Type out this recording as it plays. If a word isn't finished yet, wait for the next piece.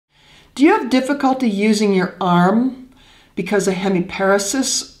Do you have difficulty using your arm because of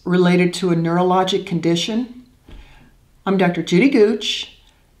hemiparesis related to a neurologic condition? I'm Dr. Judy Gooch,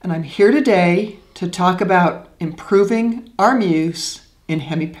 and I'm here today to talk about improving arm use in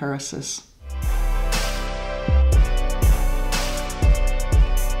hemiparesis.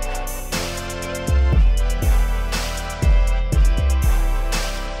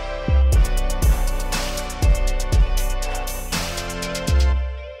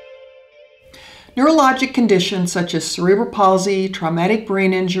 Neurologic conditions such as cerebral palsy, traumatic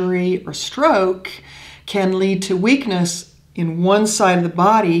brain injury, or stroke can lead to weakness in one side of the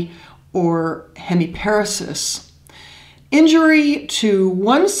body or hemiparesis. Injury to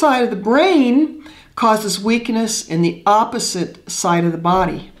one side of the brain causes weakness in the opposite side of the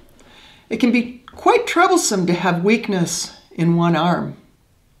body. It can be quite troublesome to have weakness in one arm.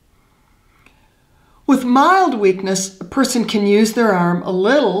 With mild weakness, a person can use their arm a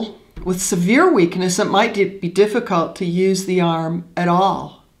little. With severe weakness, it might be difficult to use the arm at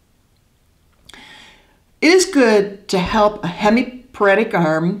all. It is good to help a hemiparetic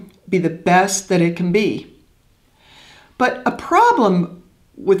arm be the best that it can be. But a problem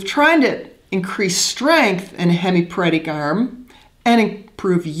with trying to increase strength in a hemiparetic arm and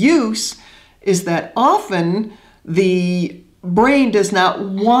improve use is that often the brain does not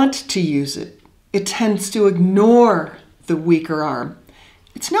want to use it. It tends to ignore the weaker arm.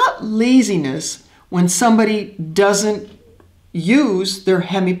 It's not laziness when somebody doesn't use their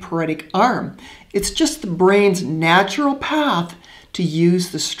hemiparetic arm. It's just the brain's natural path to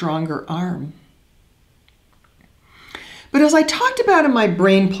use the stronger arm. But as I talked about in my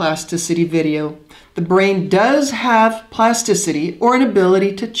brain plasticity video, the brain does have plasticity or an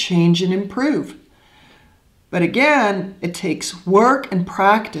ability to change and improve. But again, it takes work and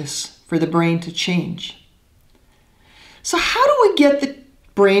practice for the brain to change. So how do we get the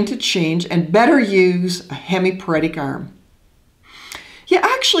brain to change and better use a hemiparetic arm? You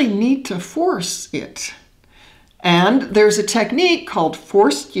actually need to force it. And there's a technique called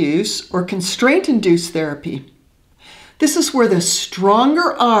forced use or constraint-induced therapy. This is where the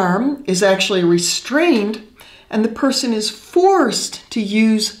stronger arm is actually restrained and the person is forced to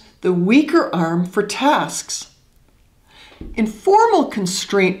use the weaker arm for tasks. In formal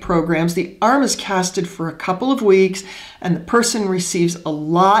constraint programs, the arm is casted for a couple of weeks and the person receives a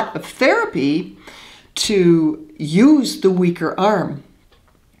lot of therapy to use the weaker arm.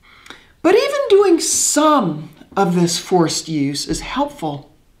 But even doing some of this forced use is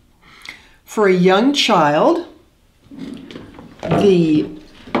helpful. For a young child, the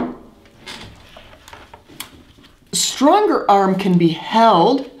stronger arm can be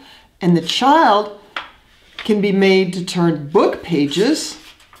held and the child can be made to turn book pages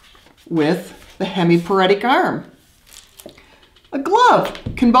with the hemiparetic arm. A glove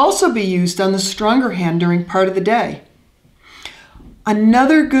can also be used on the stronger hand during part of the day.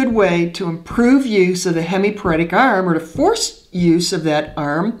 Another good way to improve use of the hemiparetic arm or to force use of that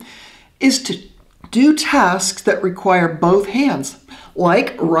arm is to do tasks that require both hands,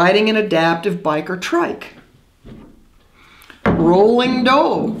 like riding an adaptive bike or trike, rolling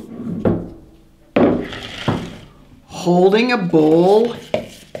dough, holding a bowl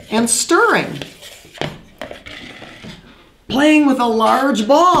and stirring, playing with a large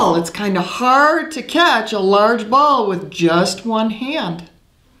ball. It's kind of hard to catch a large ball with just one hand.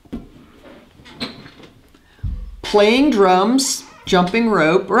 Playing drums, jumping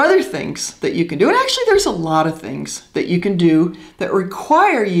rope, or other things that you can do. And actually there's a lot of things that you can do that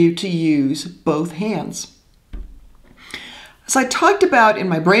require you to use both hands. As I talked about in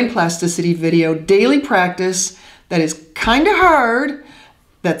my brain plasticity video, daily practice that is kind of hard,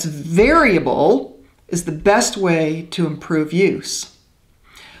 that's variable, is the best way to improve use.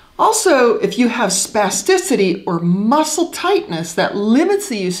 Also, if you have spasticity or muscle tightness that limits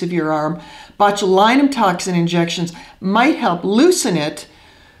the use of your arm, botulinum toxin injections might help loosen it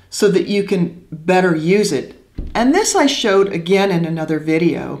so that you can better use it. And this I showed again in another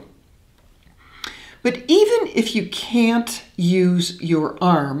video. But even if you can't use your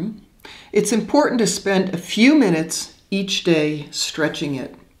arm, it's important to spend a few minutes each day stretching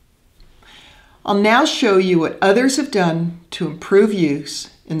it. I'll now show you what others have done to improve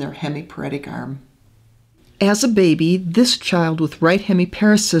use in their hemiparetic arm. As a baby, this child with right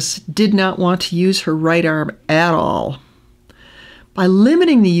hemiparesis did not want to use her right arm at all. By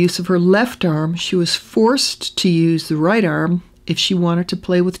limiting the use of her left arm, she was forced to use the right arm if she wanted to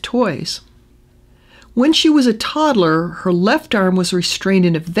play with toys. When she was a toddler, her left arm was restrained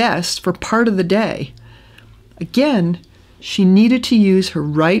in a vest for part of the day. Again, she needed to use her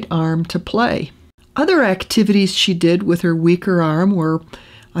right arm to play. Other activities she did with her weaker arm were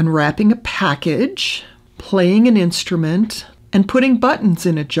unwrapping a package, playing an instrument, and putting buttons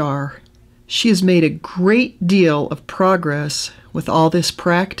in a jar. She has made a great deal of progress with all this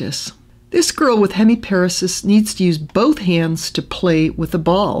practice. This girl with hemiparesis needs to use both hands to play with a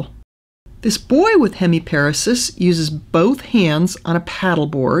ball. This boy with hemiparesis uses both hands on a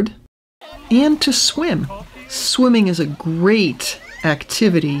paddleboard and to swim. Swimming is a great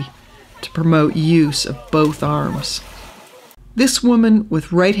activity to promote use of both arms. This woman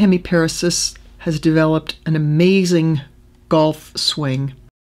with right hemiparesis has developed an amazing golf swing.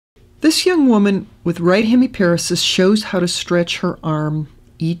 This young woman with right hemiparesis shows how to stretch her arm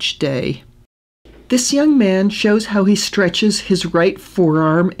each day. This young man shows how he stretches his right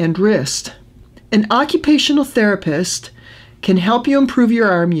forearm and wrist. An occupational therapist can help you improve your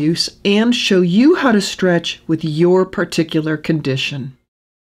arm use and show you how to stretch with your particular condition.